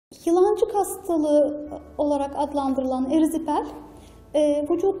Yılancık hastalığı olarak adlandırılan erizipel,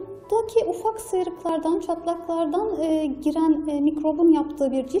 vücuttaki ufak sıyrıklardan, çatlaklardan giren mikrobun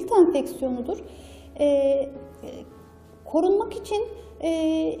yaptığı bir cilt enfeksiyonudur. Korunmak için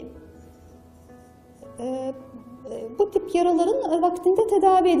bu tip yaraların vaktinde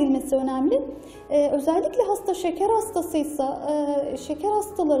tedavi edilmesi önemli. Özellikle hasta şeker hastasıysa, şeker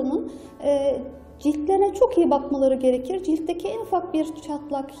hastalarının ciltlerine çok iyi bakmaları gerekir. Ciltteki en ufak bir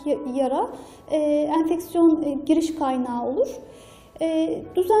çatlak, yara enfeksiyon giriş kaynağı olur.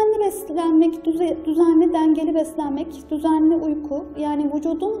 Düzenli beslenmek, düzenli dengeli beslenmek, düzenli uyku, yani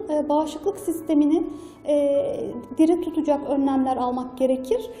vücudun bağışıklık sistemini diri tutacak önlemler almak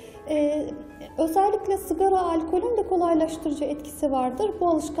gerekir. Özellikle sigara, alkolün de kolaylaştırıcı etkisi vardır. Bu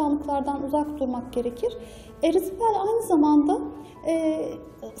alışkanlıklardan uzak durmak gerekir. Erizipel aynı zamanda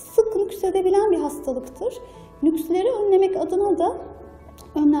sık nüksedebilen bir hastalıktır. Nüksleri önlemek adına da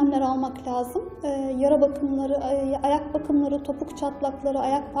önlemler almak lazım. Yara bakımları, ayak bakımları, topuk çatlakları,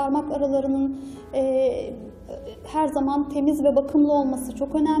 ayak parmak aralarının her zaman temiz ve bakımlı olması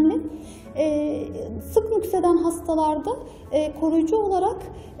çok önemli. Sık nükseden hastalarda koruyucu olarak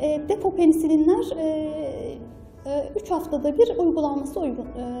depo penisilinler 3 haftada bir uygulanması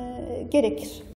gerekir.